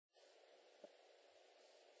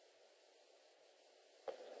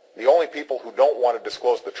The only people who don't want to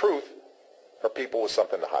disclose the truth are people with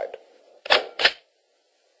something to hide.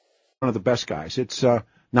 One of the best guys. It's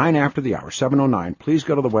 9 after the hour, 7:09. Please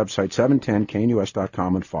go to the website,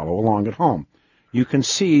 710knus.com, and follow along at home. You can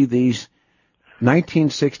see these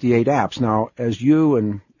 1968 apps. Now, as you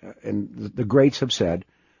and the greats have said,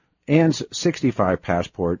 Ann's 65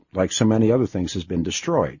 passport, like so many other things, has been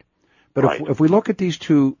destroyed. But right. if we look at these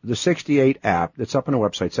two, the 68 app that's up on our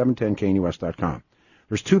website, 710knus.com,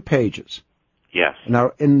 there's 2 pages. Yes.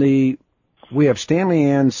 Now, we have Stanley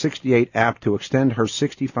Ann's 68 app to extend her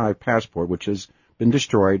 65 passport, which has been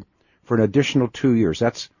destroyed, for an additional 2 years.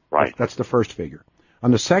 That's right. That's the first figure.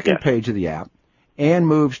 On the second page of the app, Ann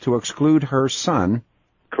moves to exclude her son.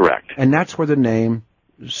 Correct. And that's where the name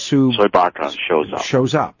Soybaka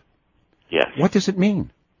shows up. Yes. What does it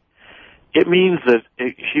mean? It means that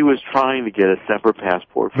she was trying to get a separate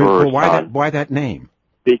passport for her son. Why that name?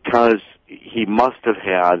 Because he must have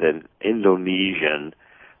had an Indonesian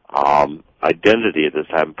identity at this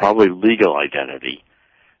time, probably legal identity,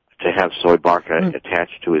 to have Soybaka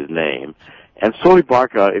attached to his name. And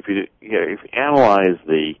Soybaka, if you analyze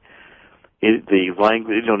the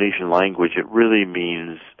Indonesian language, it really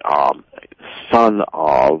means son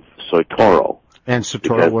of Soetoro. And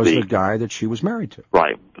Soetoro was the guy that she was married to.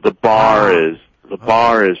 Right. The bar is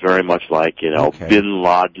very much like, Bin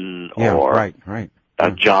Laden or right.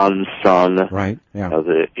 John's son. Right. Yeah.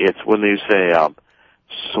 It's when you say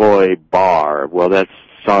Soy Bar, well, that's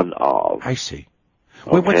son of. I see.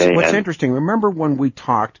 Okay, what's interesting, remember when we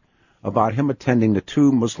talked about him attending the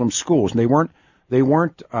 2 Muslim schools, and they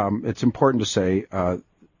weren't, it's important to say,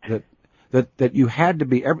 that you had to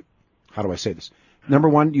be, how do I say this? Number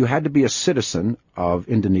one, you had to be a citizen of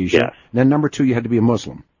Indonesia. Yes. And then number 2, you had to be a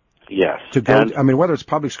Muslim. Yes. To go, whether it's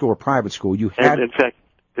public school or private school, you had. And in fact,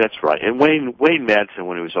 that's right. And Wayne Madsen,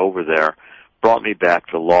 when he was over there, brought me back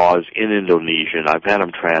to laws in Indonesian. I've had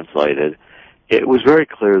them translated. It was very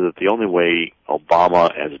clear that the only way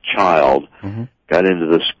Obama, as a child, got into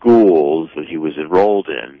the schools that he was enrolled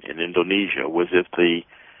in Indonesia was if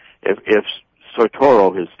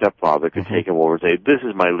Soetoro, his stepfather, could take him over and say, "This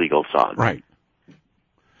is my legal son." Right.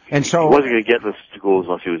 And so he wasn't going to get in the schools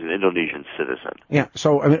unless he was an Indonesian citizen. Yeah.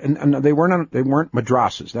 So and they weren't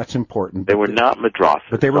madrasas. That's important. They were not madrasas.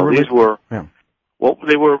 But they were. These were. Yeah. Well,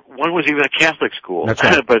 they were. One was even a Catholic school. That's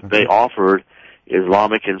right. But they offered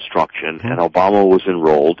Islamic instruction, and Obama was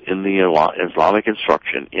enrolled in the Islamic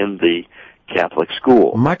instruction in the Catholic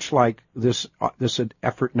school. Much like this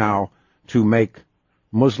effort now to make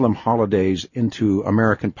Muslim holidays into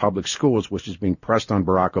American public schools, which is being pressed on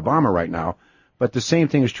Barack Obama right now. But the same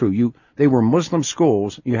thing is true. They were Muslim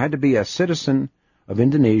schools. You had to be a citizen of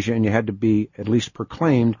Indonesia, and you had to be at least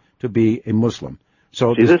proclaimed to be a Muslim.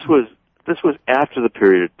 So this was after the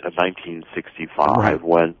period of 1965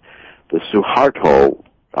 when the Suharto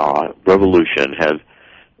revolution had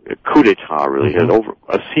a coup d'etat. Really had over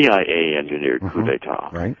a CIA engineered coup d'etat.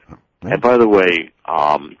 Right. And by the way,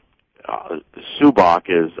 Subak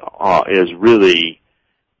is really.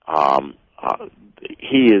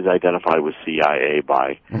 He is identified with CIA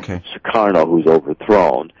by Sukarno, who's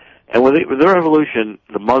overthrown. And when the revolution,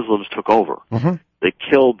 the Muslims took over. They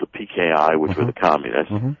killed the PKI, which were the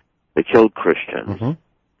communists. They killed Christians.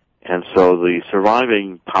 And so the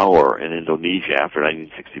surviving power in Indonesia after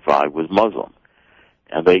 1965 was Muslim.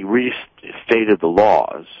 And they restated the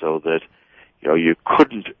laws so that, you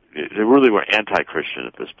couldn't, they really were anti-Christian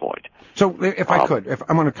at this point. So if I'm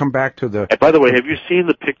going to come back to the... And by the way, have you seen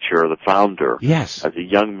the picture of the founder? Yes. As a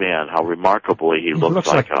young man, how remarkably he looks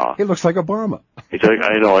like he looks like Obama.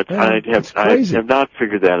 I know. I have not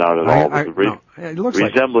figured that out at all. The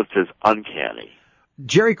resemblance is uncanny.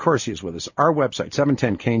 Jerry Corsi is with us. Our website,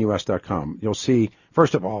 710knus.com. You'll see,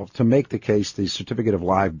 first of all, to make the case, the certificate of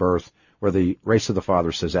live birth, where the race of the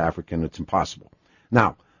father says African, it's impossible.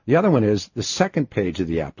 Now, the other one is the second page of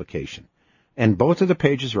the application. And both of the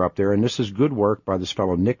pages are up there, and this is good work by this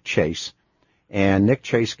fellow, Nick Chase. And Nick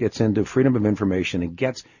Chase gets into freedom of information and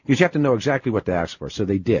because you have to know exactly what to ask for. So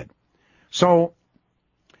they did. So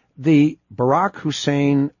the Barack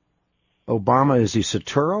Hussein Obama, is he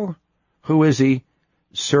Soetoro? Who is he?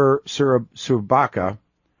 Surbaka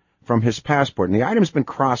from his passport. And the item's been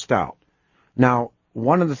crossed out. Now,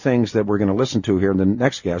 one of the things that we're going to listen to here in the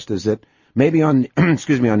next guest is that maybe on, on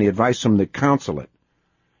the advice from the consulate,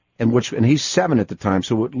 and he's 7 at the time,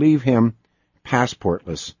 so it would leave him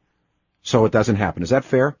passportless, so it doesn't happen. Is that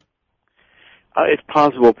fair? It's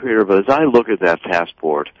possible, Peter, but as I look at that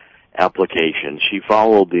passport application, she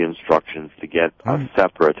followed the instructions to get a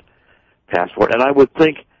separate passport, and I would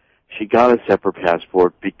think she got a separate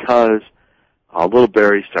passport because little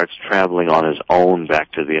Barry starts traveling on his own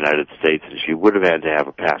back to the United States, and she would have had to have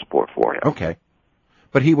a passport for him. Okay.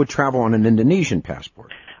 But he would travel on an Indonesian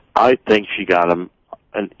passport. I think she got him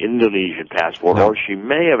an Indonesian passport, or she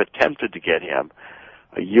may have attempted to get him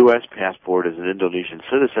a U.S. passport as an Indonesian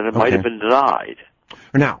citizen. It might have been denied.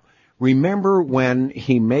 Now, remember when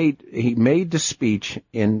he made the speech,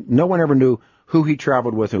 and no one ever knew who he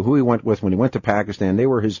traveled with and who he went with when he went to Pakistan. They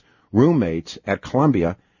were his roommates at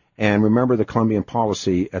Columbia, and remember the Colombian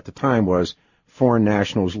policy at the time was foreign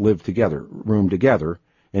nationals lived together, roomed together,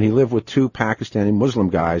 and he lived with two Pakistani Muslim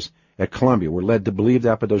guys at Columbia. We're led to believe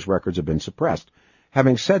that, but those records have been suppressed.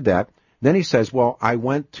 Having said that, then he says, well,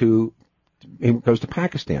 he goes to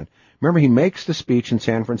Pakistan. Remember, he makes the speech in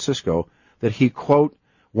San Francisco that he, quote,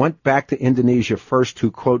 went back to Indonesia first to,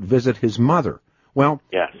 quote, visit his mother. Well,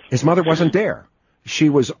 his mother wasn't there. She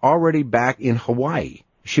was already back in Hawaii.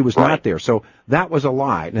 She was not there. So that was a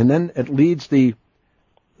lie. And then it leads the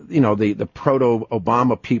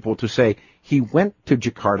proto-Obama people to say he went to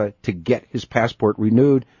Jakarta to get his passport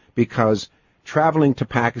renewed because traveling to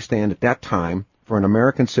Pakistan at that time for an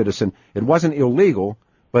American citizen, it wasn't illegal,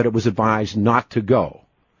 but it was advised not to go.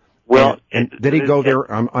 Well, and did he go there?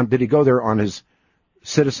 Did he go there on his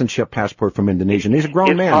citizenship passport from Indonesia? And he's a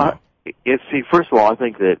grown man. See, first of all, I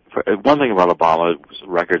think that one thing about Obama's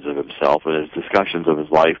records of himself and his discussions of his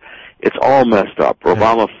life, it's all messed up.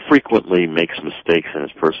 Obama frequently makes mistakes in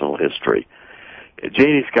his personal history.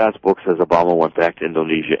 Janie Scott's book says Obama went back to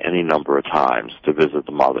Indonesia any number of times to visit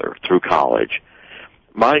the mother through college.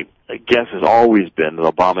 My guess has always been that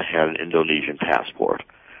Obama had an Indonesian passport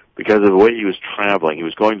because of the way he was traveling. He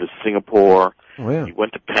was going to Singapore. He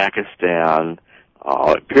went to Pakistan.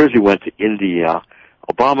 It appears he went to India.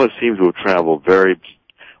 Obama seems to have traveled very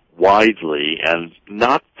widely and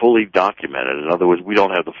not fully documented. In other words, we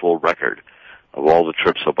don't have the full record of all the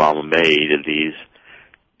trips Obama made in these,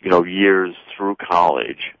 years through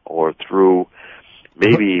college or through,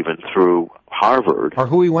 maybe even through Harvard. Or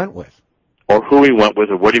who he went with. Or who he went with,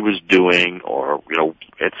 or what he was doing, or,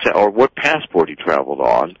 or what passport he traveled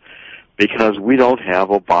on, because we don't have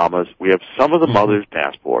Obama's. We have some of the mother's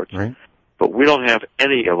passports, but we don't have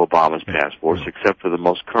any of Obama's passports except for the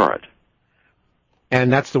most current.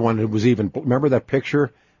 And that's the one that was even, remember that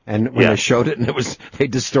picture? And when they showed it, and they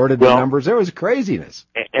distorted the numbers, there was craziness.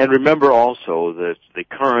 And remember also that the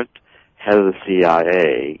current head of the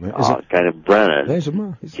CIA, kind of Brennan,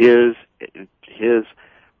 his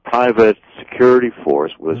private security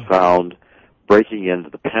force was found breaking into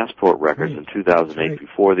the passport records in 2008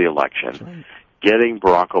 before the election, getting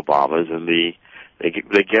Barack Obama's, and they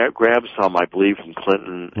grabbed some, I believe, from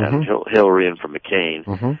Clinton and Hillary and from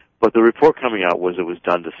McCain. But the report coming out was it was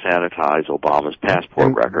done to sanitize Obama's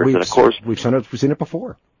passport records. And of course, we've seen it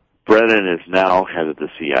before. Brennan is now head of the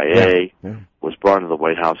CIA, was brought into the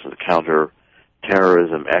White House as a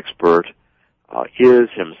counter-terrorism expert, is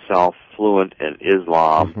himself fluent in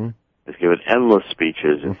Islam, has given endless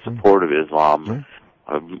speeches in support of Islam,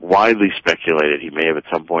 widely speculated he may have at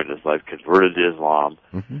some point in his life converted to Islam.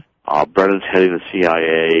 Brennan's heading the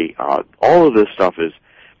CIA. All of this stuff has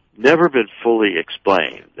never been fully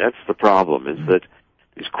explained. That's the problem, is that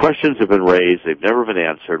these questions have been raised, they've never been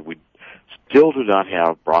answered. We still do not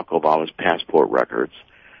have Barack Obama's passport records.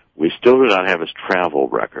 We still do not have his travel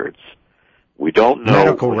records. We don't know.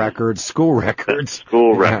 Medical records, school records.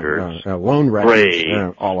 Loan records.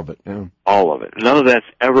 All of it. All of it. None of that's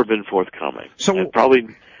ever been forthcoming. So, and probably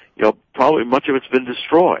much of it's been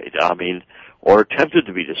destroyed. Or attempted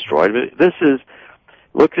to be destroyed. This is,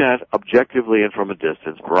 looked at objectively and from a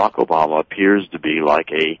distance, Barack Obama appears to be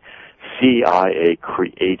like a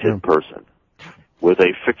CIA-created person with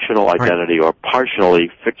a fictional identity or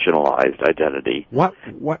partially fictionalized identity that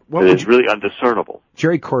is really undiscernible.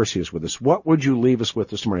 Jerry Corsi is with us. What would you leave us with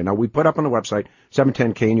this morning? Now, we put up on the website,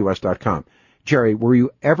 710knus.com. Jerry, were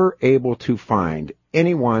you ever able to find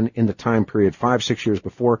anyone in the time period 5-6 years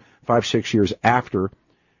before, 5-6 years after,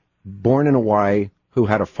 born in Hawaii, who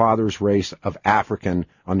had a father's race of African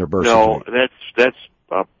on their birth certificate? No, that's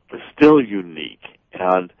still unique.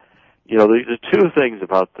 And, the two things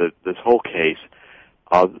about this whole case,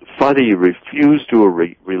 Fuddy refused to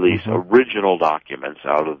release original documents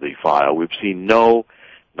out of the file. We've seen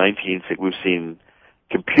we've seen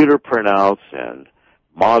computer printouts and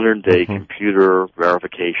modern-day computer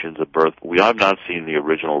verifications of birth. We have not seen the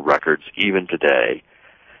original records even today.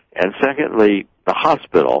 And secondly, the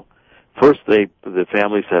hospital. First, the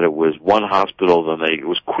family said it was one hospital, then it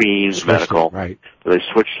was Queens Medical. Then they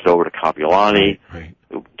switched it over to Kapiolani.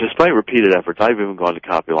 Despite repeated efforts, I've even gone to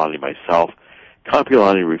Kapiolani myself.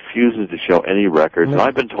 Kapiolani refuses to show any records, and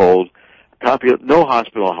I've been told no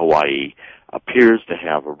hospital in Hawaii appears to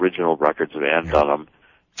have original records of Ann Dunham,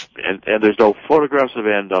 and there's no photographs of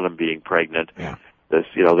Ann Dunham being pregnant. Yeah. This,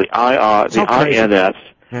 the INS.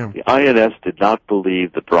 Yeah. The INS did not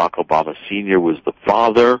believe that Barack Obama Sr. was the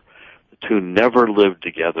father. The two never lived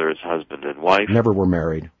together as husband and wife. Never were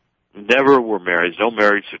married. Never were married. No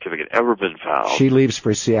marriage certificate ever been found. She leaves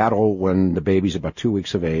for Seattle when the baby's about 2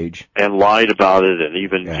 weeks of age. And lied about it, and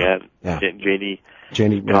even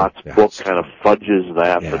Janie Scott's book kind of fudges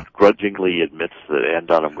that, but grudgingly admits that Ann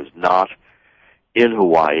Dunham was not in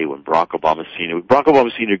Hawaii when Barack Obama Sr.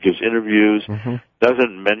 gives interviews,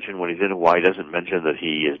 doesn't mention when he's in Hawaii, doesn't mention that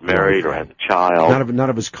he is married or has a child. None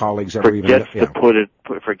of his colleagues ever forgets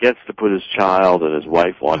to put his child and his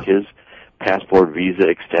wife on his passport visa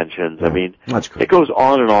extensions. I mean, it goes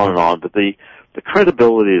on and on and on, but the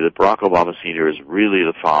credibility that Barack Obama Sr. is really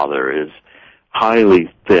the father is highly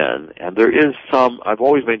thin, and there is I've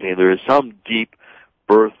always maintained there is some deep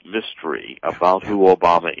birth mystery about who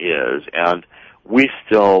Obama is, and we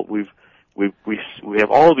have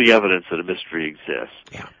all the evidence that a mystery exists,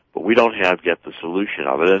 but we don't have yet the solution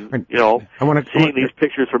of it. And seeing these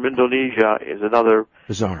pictures from Indonesia is another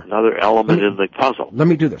element in the puzzle. Let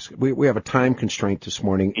me do this. We have a time constraint this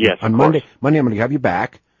morning. Yes, on Monday I'm going to have you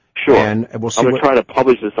back. Sure. And we'll see. I'm going to try to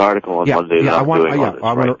publish this article on Monday.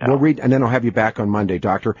 We'll read, and then I'll have you back on Monday,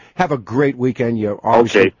 Doctor. Have a great weekend. You're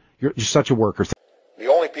such a worker. The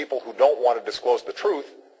only people who don't want to disclose the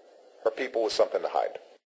truth are people with something to hide.